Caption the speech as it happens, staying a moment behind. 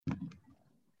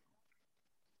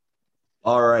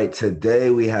All right,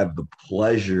 today we have the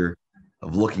pleasure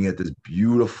of looking at this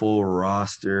beautiful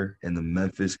roster in the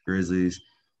Memphis Grizzlies.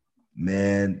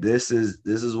 Man, this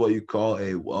is what you call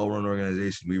a well-run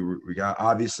organization. We got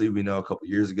obviously we know a couple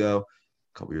years ago,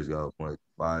 like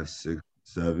 5, 6,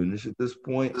 7-ish at this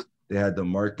point. They had the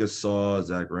Marcus Saw,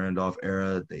 Zach Randolph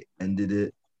era. They ended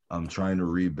it. I'm trying to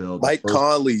rebuild the Mike first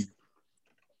Conley.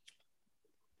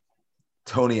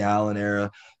 Tony Allen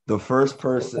era. The first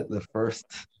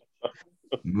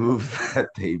move that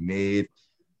they made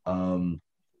um,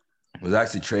 was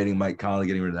actually trading Mike Conley,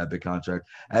 getting rid of that big contract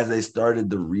as they started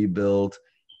the rebuild.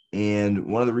 And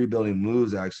one of the rebuilding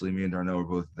moves, actually, me and Darnell were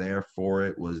both there for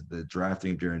it, was the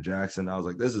drafting of Jaren Jackson. I was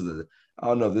like, I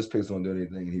don't know if this pick's going to do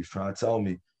anything. And he was trying to tell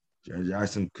me Jaren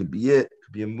Jackson could be it,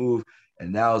 could be a move.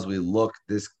 And now as we look,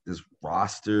 this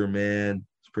roster, man,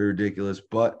 it's pretty ridiculous.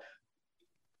 But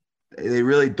they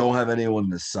really don't have anyone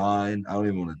to sign. I don't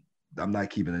even want to, I'm not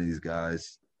keeping any of these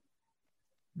guys.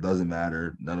 Doesn't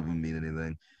matter. None of them mean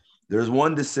anything. There's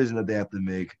one decision that they have to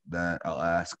make that I'll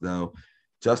ask though.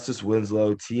 Justice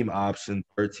Winslow, team option,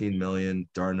 13 million.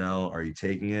 Darnell, are you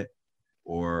taking it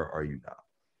or are you not?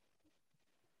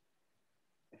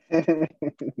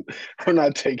 I'm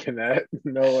not taking that.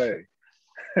 No way.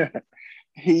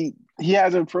 He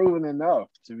hasn't proven enough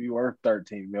to be worth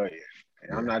 13 million.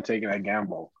 And I'm Yeah. not taking that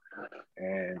gamble.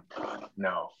 And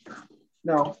no,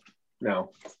 no,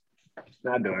 no,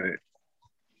 not doing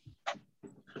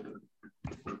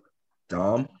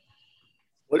Dom,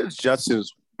 What is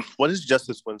Justice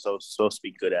Winslow supposed to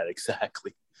be good at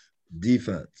exactly?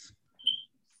 defense.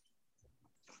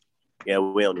 Yeah,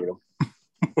 we don't need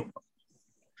him.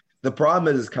 The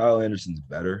problem is Kyle Anderson's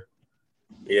better.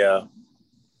 Yeah.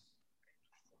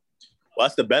 Well,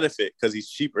 that's the benefit because he's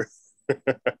cheaper.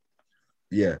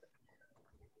 Yeah.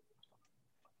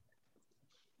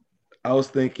 I was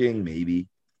thinking maybe.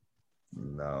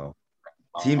 No.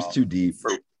 Team's too deep.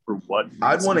 For what?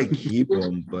 I'd want to keep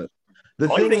him, but the I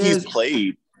don't thing think is, he's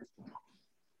played.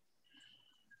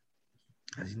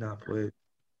 has he not played?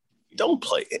 He don't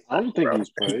play it. it. I don't think he's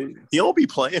played. He don't be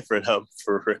playing for them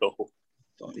for real.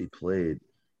 Thought he played.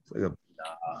 It's like a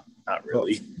Nah, not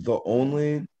really.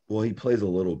 he plays a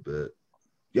little bit.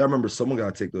 Yeah, I remember someone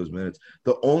got to take those minutes.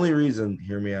 The only reason,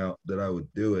 hear me out, that I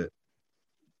would do it,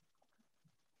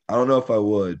 I don't know if I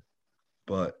would,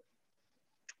 but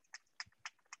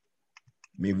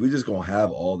I mean, we're just gonna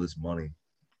have all this money,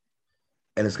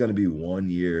 and it's gonna be 1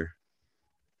 year.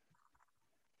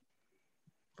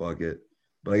 Fuck it.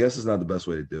 But I guess it's not the best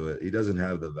way to do it. He doesn't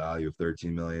have the value of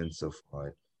 13 million, so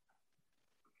fine.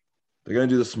 They're gonna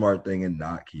do the smart thing and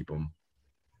not keep him.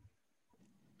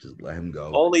 Just let him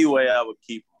go. Only way I would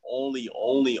keep him, only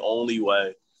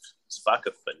way is if I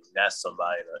could finesse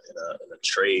somebody in a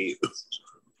trade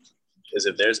is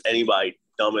if there's anybody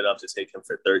dumb enough to take him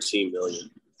for 13 million.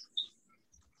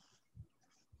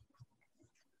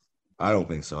 I don't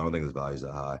think so. I don't think his value's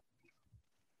that high.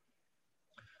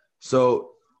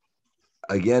 So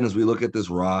again, as we look at this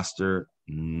roster,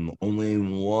 only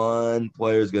one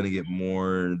player is going to get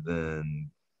more than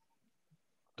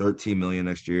 13 million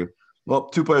next year. Well,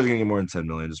 two players are going to get more than 10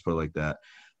 million. Just put it like that.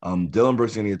 Dylan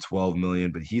Brooks is going to get 12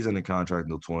 million, but he's in a contract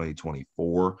until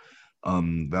 2024.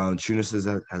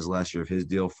 Valanciunas has last year of his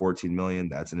deal, 14 million.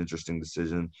 That's an interesting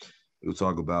decision. We'll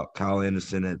talk about Kyle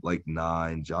Anderson at like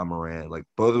 9, John Morant, like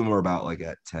both of them are about like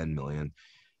at 10 million.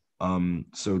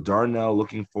 So Darnell,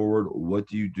 looking forward, what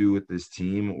do you do with this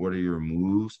team? What are your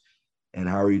moves? And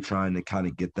how are you trying to kind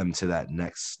of get them to that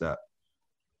next step?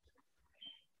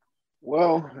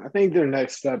 Well, I think their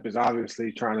next step is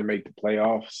obviously trying to make the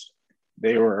playoffs.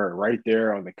 They were right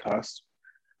there on the cusp,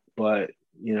 but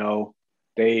They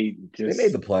made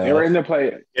the they were in playoffs. the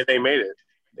play. Yeah, they made it.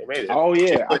 They made it. Oh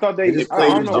yeah, I thought They just I played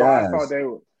don't the know why I thought Jazz. they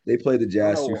were. They played the I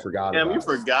don't Jazz. You know. forgot Damn, you about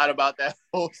it. forgot about that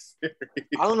whole series.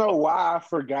 I don't know why I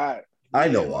forgot. I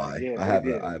know Yeah, like, why. yeah, I they have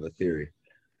did. a theory.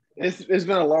 It's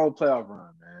been a long playoff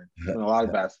run, man. It's been a lot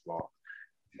of basketball,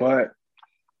 but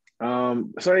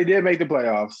so they did make the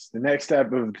playoffs. The next step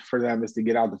for them is to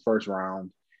get out the first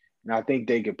round, and I think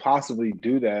they could possibly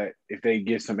do that if they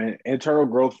get some internal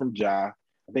growth from Ja.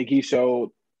 I think he showed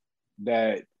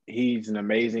that he's an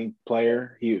amazing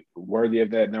player. He worthy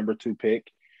of that number 2 pick.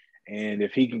 And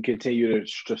if he can continue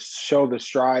to show the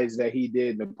strides that he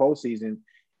did in the postseason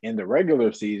in the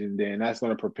regular season, then that's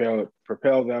going to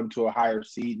propel them to a higher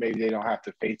seed. Maybe they don't have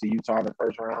to face the Utah in the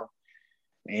first round.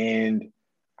 And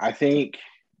I think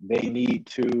they need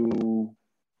to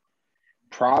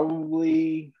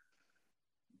probably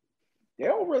they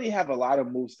don't really have a lot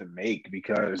of moves to make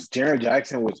because Jaren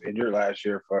Jackson was injured last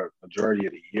year for a majority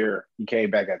of the year. He came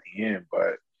back at the end,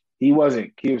 but he was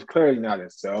clearly not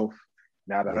himself.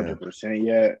 not 100%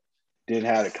 yet. Didn't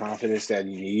have the confidence that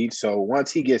he needs. So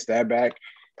once he gets that back,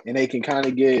 and they can kind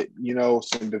of get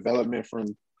some development from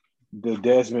the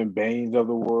Desmond Baines of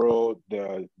the world,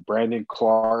 the Brandon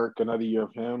Clark, another year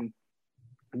of him,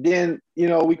 then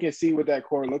we can see what that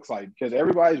core looks like, because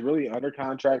everybody's really under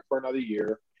contract for another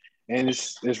year, and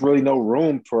there's really no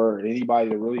room for anybody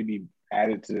to really be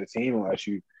added to the team unless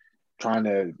you trying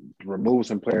to remove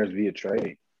some players via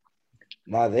trade.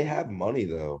 Nah, they have money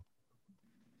though.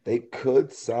 They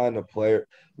could sign a player.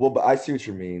 Well, but I see what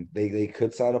you mean. They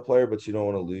could sign a player, but you don't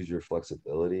want to lose your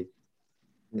flexibility.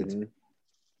 Mm-hmm.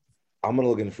 I'm gonna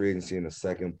look in free agency in a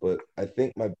second, but I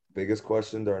think my biggest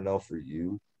question, Darnell, for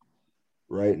you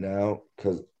right now,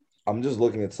 because I'm just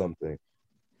looking at something.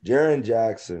 Jaren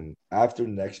Jackson, after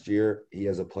next year, he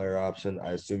has a player option.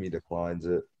 I assume he declines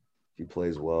it if he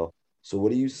plays well. So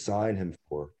what do you sign him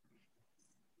for?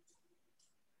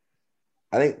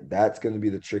 I think that's going to be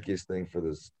the trickiest thing for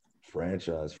this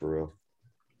franchise, for real.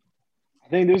 I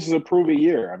think this is a prove-it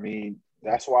year. I mean,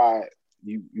 that's why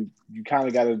you kind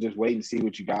of got to just wait and see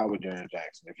what you got with Jaren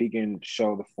Jackson. If he can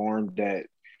show the form that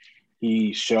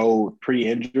he showed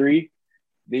pre-injury,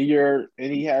 then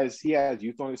he has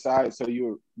youth on his side, so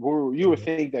you would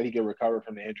think that he could recover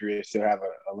from the injury and still have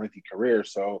a lengthy career.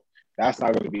 So that's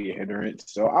not going to be a hindrance.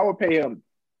 So I would pay him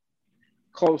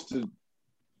close to.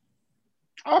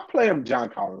 I'll play him John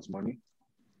Collins money.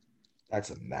 That's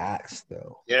a max,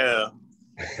 though. Yeah.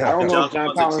 I don't know if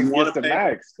John Collins gets the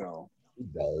max, though. He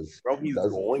does. Bro, he's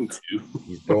going to.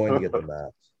 He's going to get the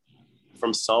max.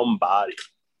 From somebody.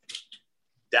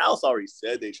 Dallas already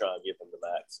said they try and give him the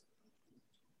max.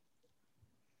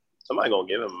 Somebody going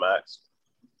to give him a max.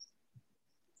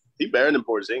 He better than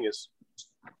Porzingis.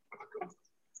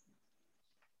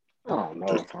 I don't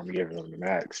know if I'm giving him the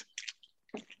max.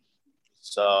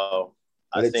 So,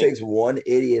 but it takes one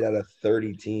idiot out of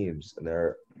 30 teams, and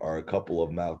there are a couple of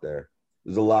them out there.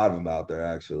 There's a lot of them out there,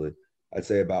 actually. I'd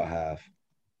say about half.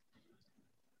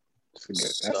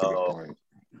 That's a good point.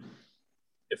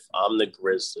 If I'm the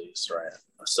Grizzlies, right?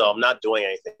 So I'm not doing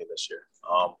anything this year.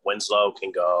 Winslow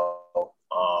can go.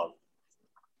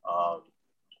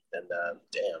 And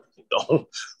then,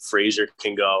 Frazier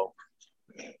can go.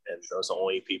 And those are the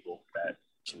only people that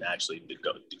can actually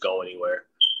go anywhere.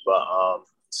 But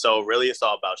so really it's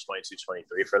all about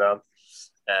 22-23 for them.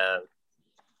 And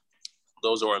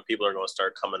those are when people are going to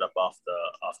start coming up off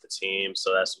the team.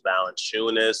 So that's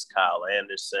Valanciunas, Kyle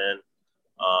Anderson,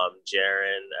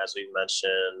 Jaren, as we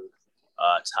mentioned,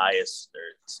 Tyus,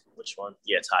 or which one?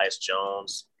 Yeah, Tyus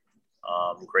Jones,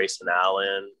 Grayson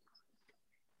Allen.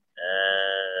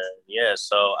 And yeah,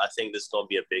 so I think this is going to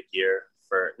be a big year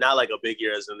for, not like a big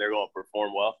year as in they're going to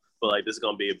perform well, but like this is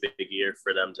going to be a big year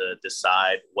for them to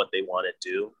decide what they want to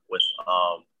do with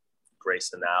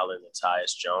Grayson Allen and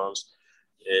Tyus Jones.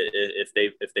 If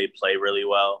they play really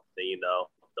well, then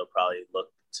they'll probably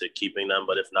look to keeping them.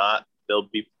 But if not, there'll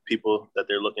be people that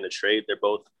they're looking to trade. They're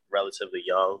both relatively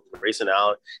young. Grayson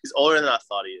Allen, he's older than I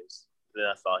thought he is. Than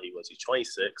I thought he was. He's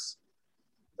 26,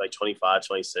 like 25,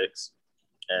 26.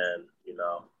 And,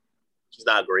 he's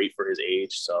not great for his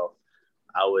age. So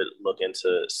I would look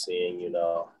into seeing,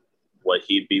 what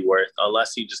he'd be worth,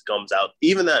 unless he just comes out.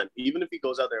 Even then, even if he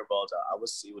goes out there and balls out, I would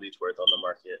see what he's worth on the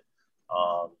market.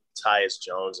 Tyus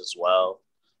Jones as well.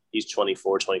 He's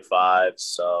 24, 25.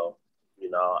 So,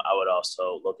 I would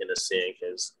also look into seeing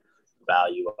his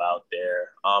value out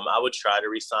there. I would try to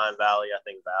re-sign Valley.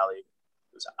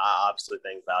 I obviously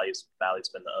think Valley's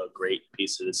been a great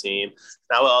piece of the team.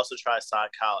 And I would also try to sign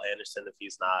Kyle Anderson if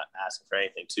he's not asking for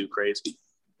anything too crazy.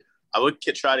 I would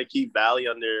try to keep Valley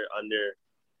under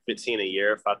 15 a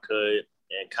year if I could.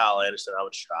 And Kyle Anderson, I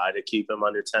would try to keep him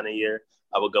under 10 a year.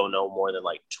 I would go no more than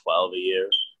like 12 a year.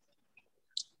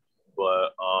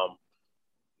 But,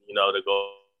 the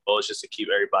goal is just to keep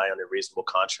everybody under reasonable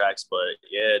contracts. But,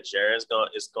 yeah, it's going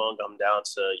to come down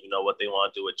to, what they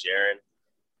want to do with Jaren.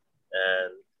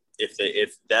 And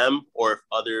if them or if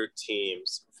other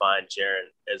teams find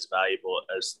Jaren as valuable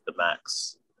as the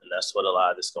max, and that's what a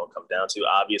lot of this is going to come down to.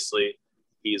 Obviously,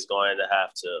 he's going to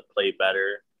have to play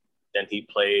better than he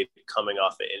played coming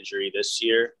off an injury this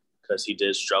year because he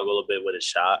did struggle a bit with his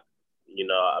shot.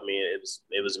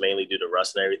 It was mainly due to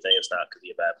rust and everything. It's not because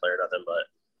he's a bad player or nothing, but,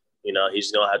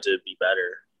 he's going to have to be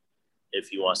better if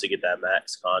he wants to get that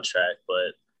max contract.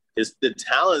 But the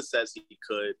talent says he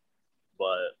could,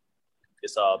 but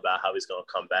it's all about how he's going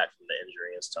to come back from the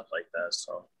injury and stuff like that.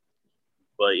 So,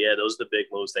 but yeah, those are the big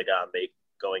moves they got to make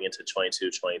going into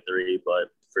 22-23. But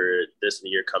for this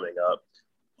year coming up,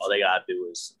 all they got to do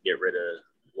is get rid of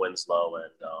Winslow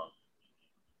and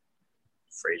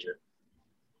Frazier.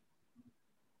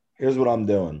 Here's what I'm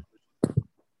doing.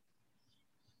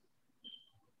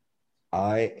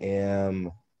 I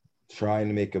am trying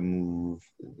to make a move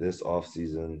this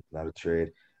offseason, not a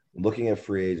trade. Looking at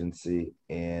free agency,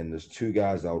 and there's two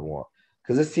guys I would want.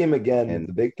 Because this team, again, and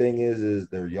the big thing is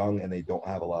they're young and they don't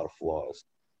have a lot of flaws.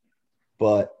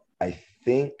 But I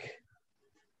think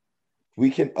we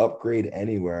can upgrade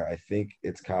anywhere. I think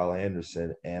it's Kyle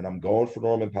Anderson, and I'm going for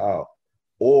Norman Powell.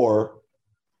 Or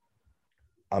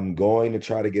I'm going to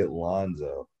try to get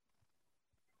Lonzo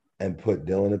and put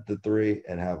Dylan at the 3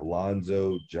 and have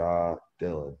Lonzo, Ja,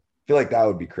 Dylan. I feel like that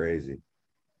would be crazy.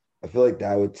 I feel like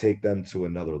that would take them to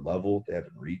another level they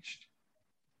haven't reached.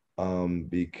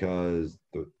 Because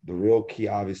the real key,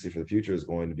 obviously, for the future is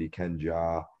going to be can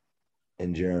Ja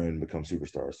and Jaren become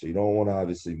superstars. So you don't want to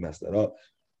obviously mess that up.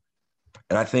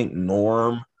 And I think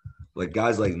Norm, like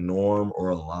guys like Norm or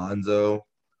Alonzo,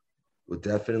 would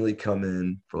definitely come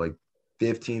in for like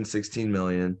 15, 16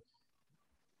 million.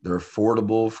 They're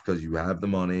affordable because you have the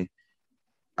money.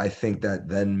 I think that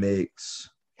then makes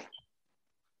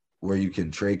where you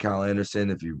can trade Kyle Anderson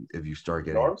if you start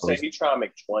getting Norm said he's trying to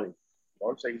make 20.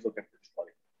 Norm said he's looking for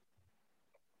 20.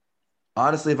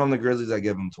 Honestly, if I'm the Grizzlies, I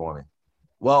give him 20.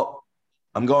 Well,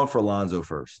 I'm going for Lonzo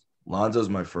first. Lonzo's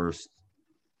my first.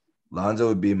 Lonzo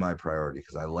would be my priority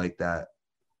because I like that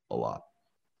a lot.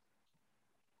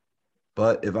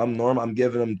 But if I'm Norm, I'm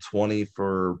giving him 20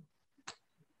 for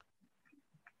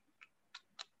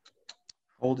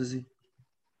how old is he?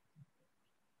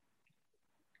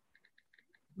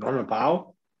 Norman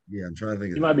Powell? Yeah, I'm trying to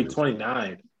think. He might be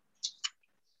 29.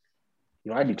 He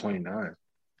might be 29.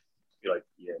 You're like,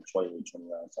 20, 29,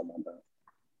 something like that.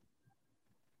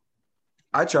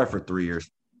 I try for 3 years,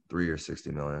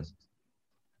 60 million.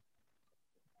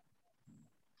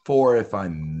 4 if I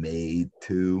made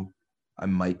 2. I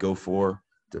might go 4.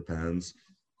 Depends.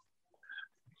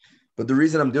 But the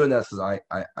reason I'm doing that is because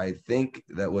I think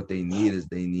that what they need is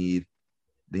they need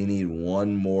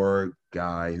one more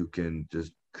guy who can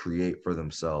just create for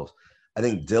themselves. I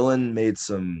think Dylan made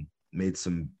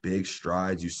some big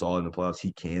strides. You saw in the playoffs.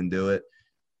 He can do it.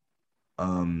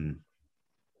 I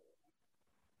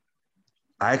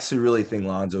actually really think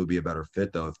Lonzo would be a better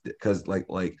fit though, because like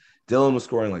Dylan was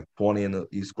scoring like 20 and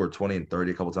he scored 20 and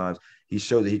 30 a couple times. He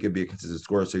showed that he could be a consistent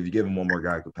scorer. So if you give him one more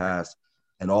guy who could pass,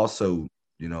 and also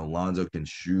Lonzo can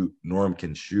shoot, Norm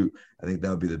can shoot. I think that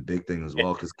would be the big thing as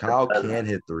well because Kyle can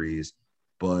hit threes,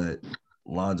 but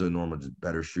Lonzo and Norm are just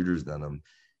better shooters than him,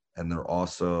 and they're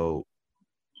also.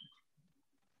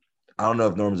 I don't know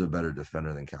if Norm's a better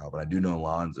defender than Kyle, but I do know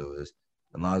Lonzo is,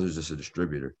 and Lonzo's just a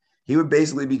distributor. He would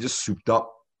basically be just souped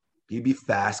up. He'd be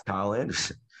fast Kyle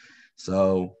Anderson.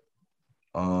 So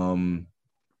I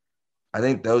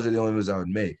think those are the only moves I would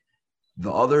make.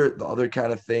 The other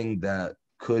kind of thing that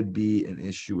could be an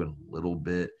issue in a little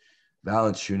bit,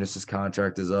 Valanciunas'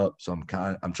 contract is up, so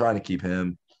I'm trying to keep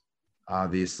him,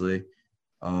 obviously.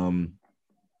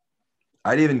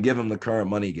 I'd even give him the current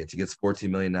money he gets. He gets $14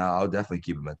 million now. I'll definitely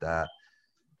keep him at that.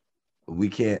 We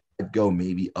can't go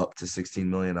maybe up to 16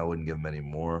 million. I wouldn't give him any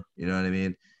more. You know what I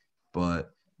mean? But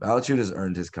Valanciunas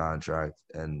earned his contract,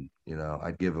 and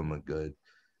I'd give him a good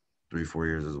 3-4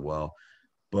 years as well.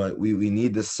 But we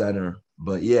need the center.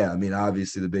 But yeah, I mean,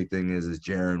 obviously the big thing is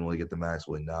Jaren, will he get the max?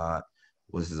 Will he not?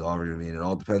 What's his offer going to mean? It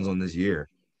all depends on this year.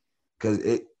 Because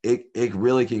it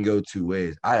really can go two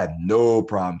ways. I have no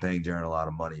problem paying Jaren a lot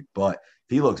of money, but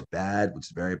if he looks bad, which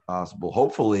is very possible,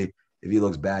 hopefully if he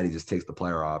looks bad, he just takes the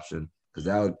player option because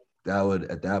that would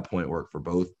at that point work for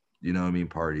both,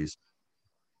 parties.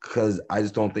 Because I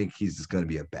just don't think he's just going to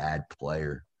be a bad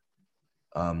player.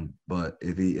 But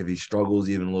if he struggles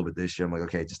even a little bit this year, I'm like,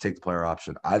 okay, just take the player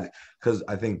option. Because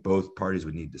I think both parties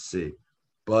would need to see.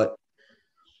 But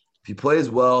if he plays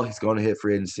well, he's going to hit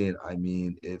free agency. And I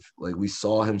mean, if like we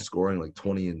saw him scoring like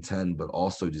 20 and 10, but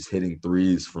also just hitting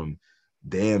threes from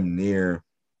damn near,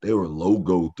 they were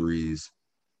logo threes.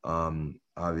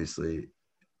 Obviously,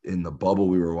 in the bubble,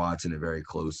 we were watching it very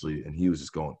closely, and he was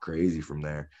just going crazy from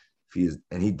there.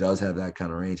 And he does have that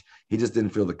kind of range. He just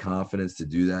didn't feel the confidence to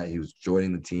do that. He was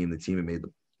joining the team. The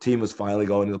team was finally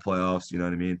going to the playoffs. You know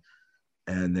what I mean?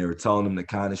 And they were telling him to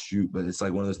kind of shoot, but it's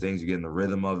like one of those things you get in the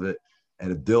rhythm of it.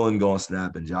 And if Dylan going to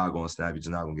snap and Ja going to snap, you're just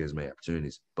not going to get as many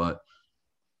opportunities. But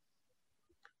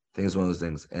I think it's one of those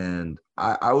things. And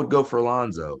I would go for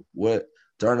Lonzo.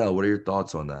 Darnell, what are your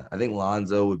thoughts on that? I think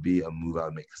Lonzo would be a move I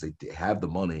would make because they have the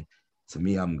money. To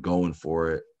me, I'm going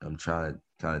for it. I'm trying to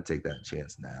kind of take that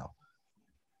chance now.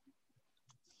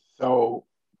 So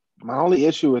my only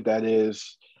issue with that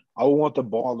is I want the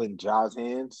ball in Ja's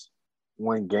hands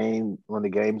when the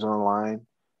game's on the line.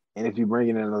 And if you bring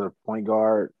in another point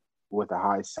guard with a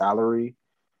high salary,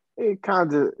 it's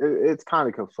kind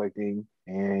of conflicting.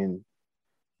 And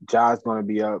Ja's going to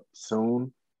be up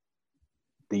soon,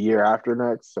 the year after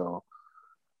next. So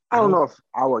I I don't don't know if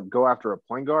I would go after a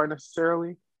point guard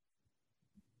necessarily.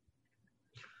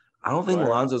 I don't think But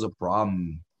Lonzo's a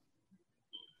problem.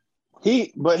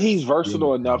 but he's Being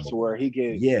versatile a enough combo to where guard. he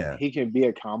can Yeah, he can be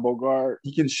a combo guard.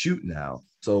 he can shoot now.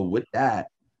 So with that,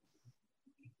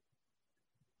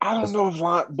 I don't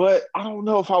know but I don't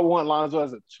know if I want Lonzo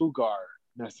as a two guard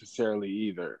necessarily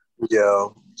either. Yeah.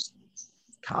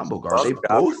 combo guard.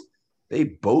 Well, They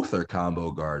both are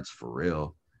combo guards for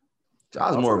real.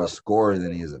 Ja's more of a scorer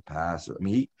than he is a passer. I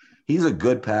mean, he's a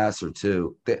good passer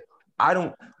too. I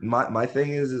don't. My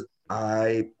thing is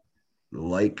I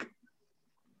like.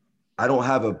 I don't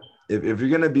have a. If you're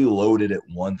gonna be loaded at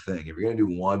one thing, if you're gonna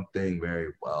do one thing very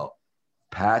well,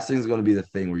 passing is gonna be the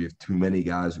thing where you have too many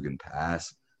guys who can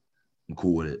pass. I'm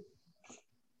cool with it.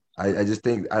 I just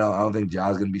think I don't think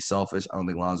Ja's gonna be selfish. I don't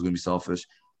think Lonzo's gonna be selfish.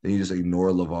 Then you just ignore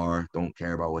LeVar, don't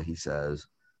care about what he says,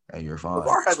 and you're fine.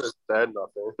 LeVar hasn't said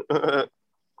nothing.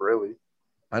 Really.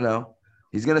 I know.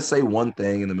 He's gonna say one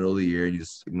thing in the middle of the year and you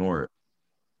just ignore it.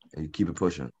 And you keep it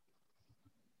pushing.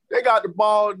 They got the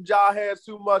ball in Ja hands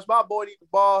too much. My boy need the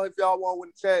ball if y'all want to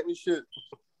win the championship.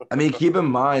 I mean, keep in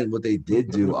mind what they did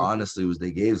do, honestly, was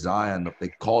they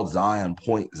called Zion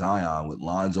Point Zion with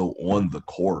Lonzo on the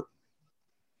court.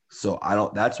 So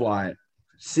that's why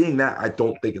seeing that, I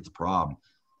don't think it's a problem.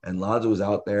 And Lonzo was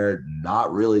out there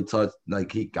not really touched,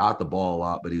 like he got the ball a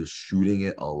lot, but he was shooting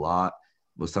it a lot.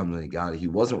 Was something he got. He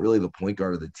wasn't really the point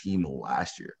guard of the team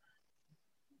last year.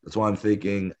 That's why I'm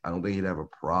thinking I don't think he'd have a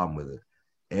problem with it.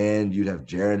 And you'd have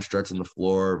Jaren stretching the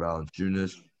floor,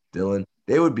 Valanciunas, Dylan.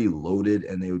 They would be loaded,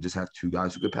 and they would just have two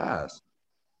guys who could pass.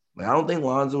 Like I don't think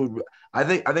Lonzo would. I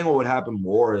think what would happen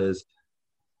more is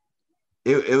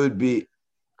it would be,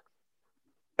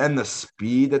 and the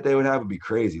speed that they would have would be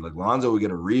crazy. Like Lonzo would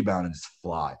get a rebound and just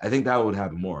fly. I think that would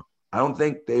happen more. I don't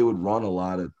think they would run a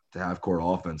lot of half court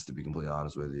offense, to be completely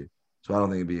honest with you. So I don't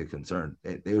think it'd be a concern.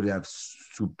 They would have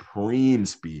supreme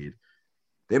speed.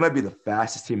 They might be the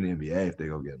fastest team in the NBA if they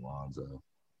go get Lonzo.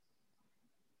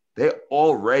 They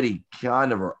already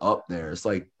kind of are up there. It's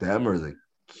like them or the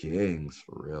Kings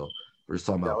for real. We're just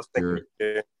talking about pure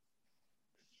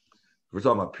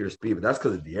speed, but that's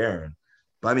because of De'Aaron.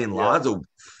 But I mean, Lonzo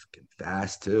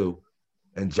fast too,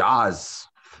 and Ja's.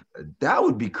 That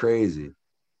would be crazy.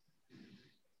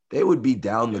 They would be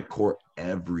down the court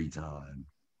every time.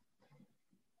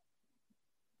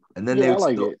 And then I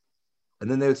like it. And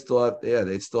then they'd still have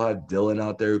Dylan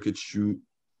out there who could shoot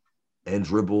and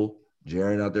dribble.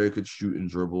 Jaren out there who could shoot and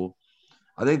dribble.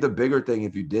 I think the bigger thing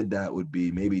if you did that would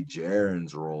be maybe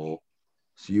Jaren's role.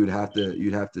 So you'd have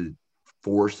to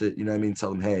force it. You know what I mean?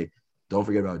 Tell them, hey, don't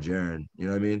forget about Jaren. You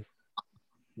know what I mean?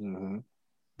 Mm-hmm.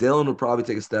 Dylan would probably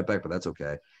take a step back, but that's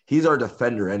okay. He's our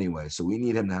defender anyway, so we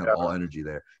need him to have all energy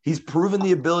there. He's proven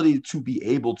the ability to be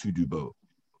able to do both.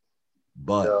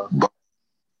 But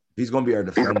he's going to be our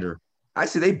defender.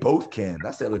 Actually, they both can.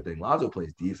 That's the other thing. Lonzo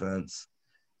plays defense.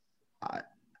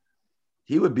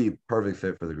 He would be perfect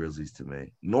fit for the Grizzlies to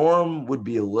me. Norm would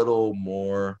be a little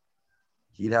more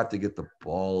 – he'd have to get the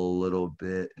ball a little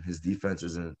bit. His defense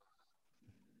isn't –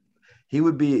 he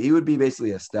would be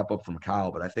basically a step up from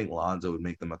Kyle, but I think Lonzo would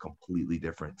make them a completely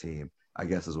different team, I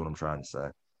guess is what I'm trying to say.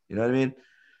 You know what I mean?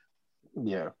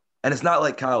 Yeah. And it's not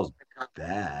like Kyle's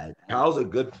bad. Kyle's a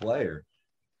good player.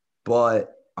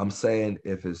 But I'm saying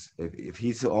if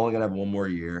he's only going to have one more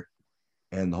year,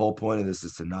 and the whole point of this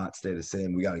is to not stay the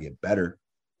same, we got to get better.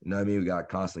 You know what I mean? We got to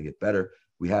constantly get better.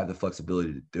 We have the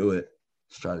flexibility to do it.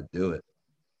 Let's try to do it.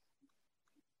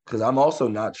 Because I'm also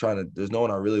not trying to – there's no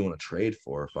one I really want to trade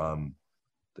for if I'm –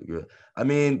 I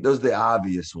mean, there's the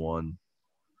obvious one.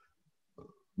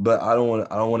 But I don't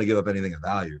want to give up anything of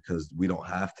value because we don't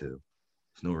have to.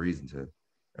 There's no reason to.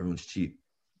 Everyone's cheap.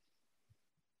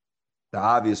 The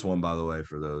obvious one, by the way,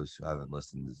 for those who haven't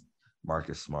listened, is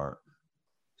Marcus Smart.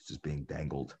 It's just being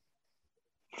dangled.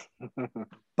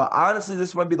 But honestly,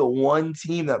 this might be the one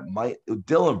team that might –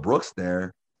 Dylan Brooks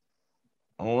there.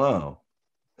 I don't know.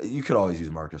 You could always use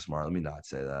Marcus Smart. Let me not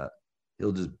say that.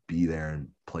 He'll just be there and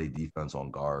play defense on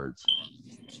guards.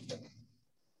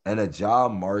 And a Ja,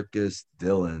 Marcus,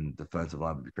 Dylan defensive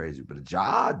line would be crazy. But a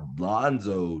Ja,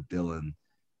 Lonzo, Dylan,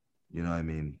 you know what I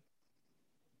mean?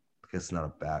 Because it's not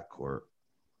a backcourt.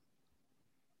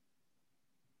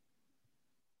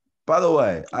 By the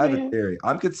way, I have a theory.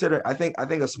 I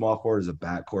think a small forward is a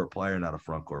backcourt player, not a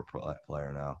front court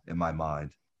player now, in my mind.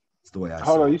 It's the way I see it.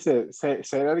 Hold on, you said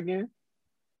say that again?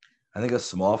 I think a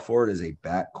small forward is a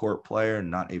backcourt player,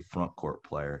 not a front court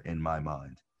player, in my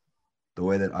mind. The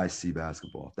way that I see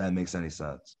basketball. If that makes any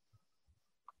sense.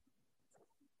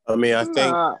 I mean, I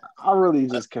think I really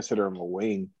just consider him a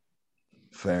wing.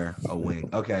 Fair, a wing.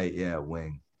 Okay, yeah,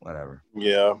 wing, whatever.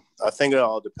 Yeah, I think it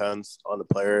all depends on the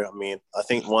player. I mean, I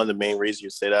think one of the main reasons you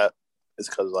say that is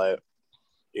because, like,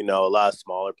 a lot of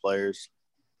smaller players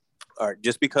are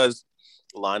just because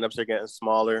lineups are getting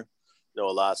smaller. A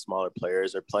lot of smaller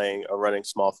players are running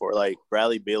small forward. Like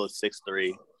Bradley Beal is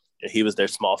 6'3", and he was their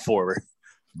small forward.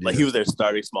 Like he was their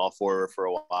starting small forward for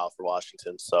a while for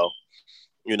Washington. So,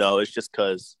 it's just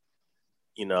because,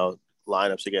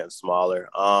 lineups are getting smaller.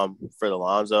 For the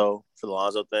Lonzo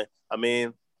thing, I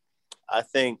mean, I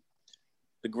think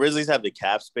the Grizzlies have the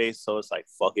cap space, so it's like,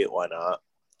 fuck it, why not?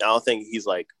 I don't think he's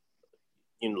like,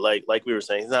 like we were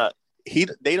saying, he's not.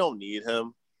 They don't need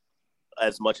him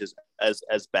as much as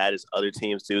bad as other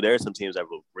teams do. There are some teams that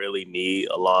will really need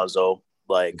Alonzo.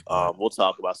 Like, we'll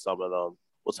talk about some of them.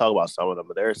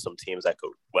 But there are some teams that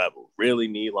really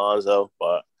need Lonzo.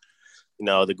 But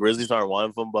the Grizzlies aren't one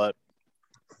of them. But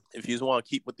if you just want to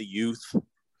keep with the youth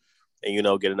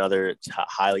and get another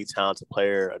highly talented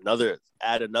player,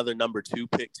 add another number 2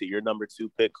 pick to your number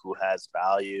 2 pick who has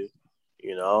value,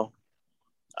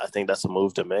 I think that's a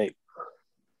move to make.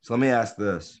 So let me ask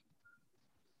this.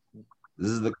 This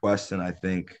is the question I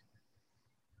think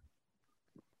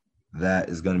that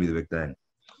is going to be the big thing.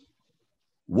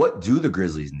 What do the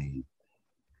Grizzlies need?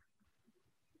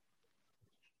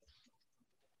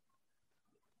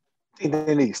 I think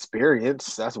they need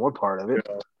experience. That's one part of it.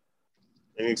 Yeah.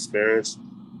 They need experience.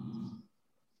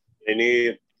 They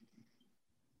need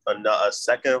a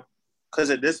second. Because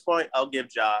at this point, I'll give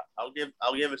it to Ja.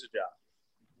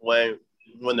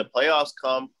 When the playoffs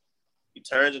come, he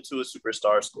turns into a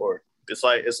superstar scorer. It's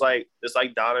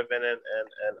like Donovan and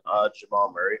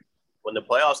Jamal Murray. When the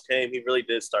playoffs came, he really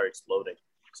did start exploding.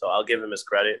 So I'll give him his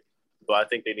credit. But I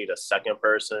think they need a second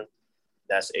person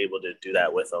that's able to do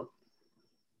that with him.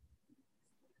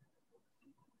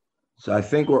 So I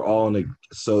think we're all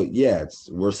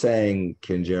we're saying,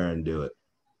 can Jaren do it?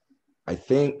 I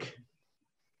think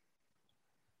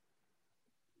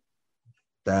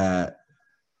that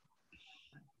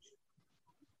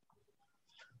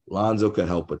Lonzo could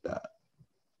help with that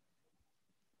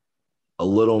a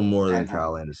little more than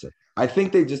Kyle Anderson. I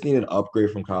think they just need an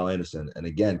upgrade from Kyle Anderson. And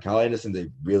again, Kyle Anderson's a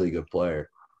really good player.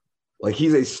 Like,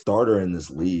 he's a starter in this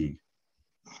league.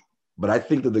 But I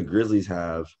think that the Grizzlies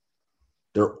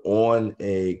they're on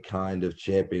a kind of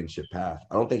championship path.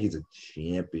 I don't think he's a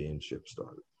championship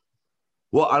starter.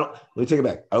 Well, let me take it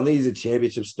back. I don't think he's a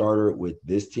championship starter with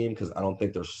this team because I don't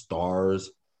think they're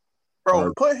stars.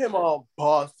 Bro, put him on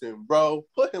Boston, bro.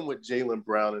 Put him with Jaylen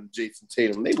Brown and Jason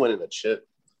Tatum. They winning a chip.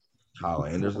 Kyle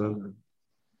Anderson?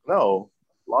 No,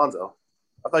 Lonzo.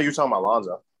 I thought you were talking about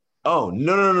Lonzo. Oh,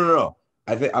 no.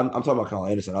 I think I'm talking about Kyle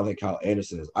Anderson. I don't think Kyle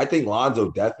Anderson is. I think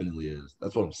Lonzo definitely is.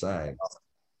 That's what I'm saying.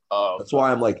 That's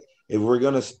why I'm like, if we're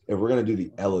gonna do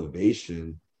the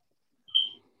elevation,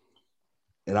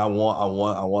 and I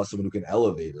want someone who can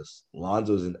elevate us.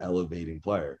 Lonzo's an elevating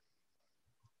player.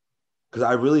 Because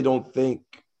I really don't think.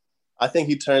 I think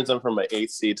he turns them from an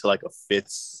 8th seed to like a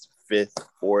fifth,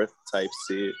 4th type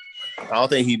seed. I don't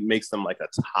think he makes them like a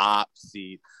top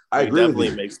seed. I agree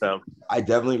with you. Makes them. I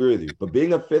definitely agree with you. But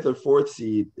being a 5th or 4th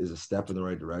seed is a step in the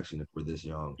right direction if we're this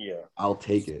young. Yeah, I'll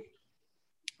take it.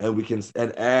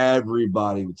 And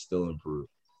everybody would still improve.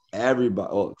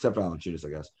 Everybody, well, except for Valanciunas, I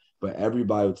guess. But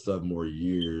everybody would still have more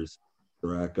years to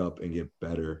rack up and get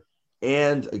better.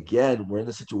 And again, we're in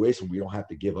a situation we don't have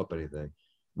to give up anything.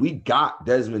 We got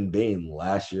Desmond Bane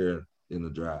last year in the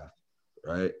draft,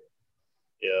 right?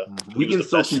 Yeah. We can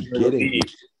still keep getting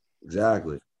it.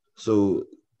 Exactly. So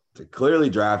to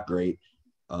clearly draft great.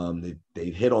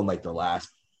 They've hit on like their last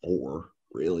 4,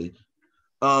 really.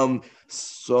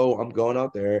 So I'm going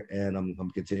out there and I'm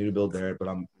continuing to build there, but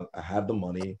I have the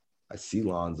money. I see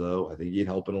Lonzo. I think he'd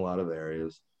help in a lot of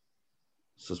areas.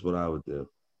 It's just what I would do.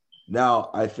 Now,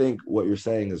 I think what you're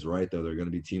saying is right, though. There are going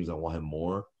to be teams that want him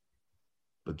more,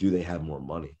 but do they have more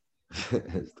money?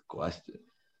 Is the question.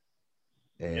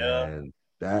 And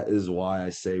that is why I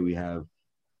say we have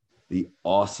the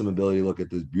awesome ability to look at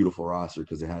this beautiful roster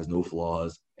because it has no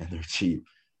flaws and they're cheap.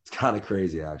 It's kind of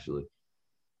crazy, actually.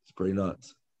 It's pretty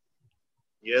nuts.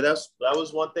 Yeah, that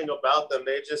was one thing about them.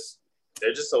 They're just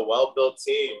a well-built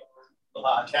team. A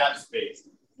lot of cap space.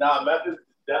 Memphis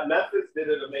did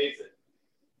it amazing.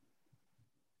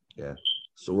 Yeah,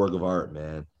 it's a work of art,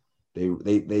 man. They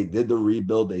did the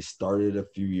rebuild. They started a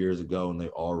few years ago, and they're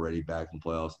already back in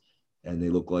playoffs. And they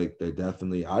look like they're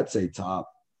definitely, I'd say,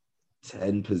 top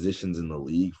 10 positions in the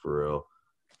league for real.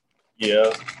 Yeah,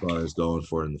 as far as going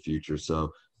for it in the future.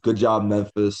 So good job,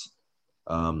 Memphis.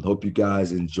 Hope you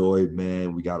guys enjoyed,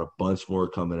 man. We got a bunch more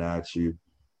coming at you.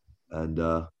 And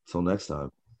till next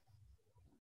time.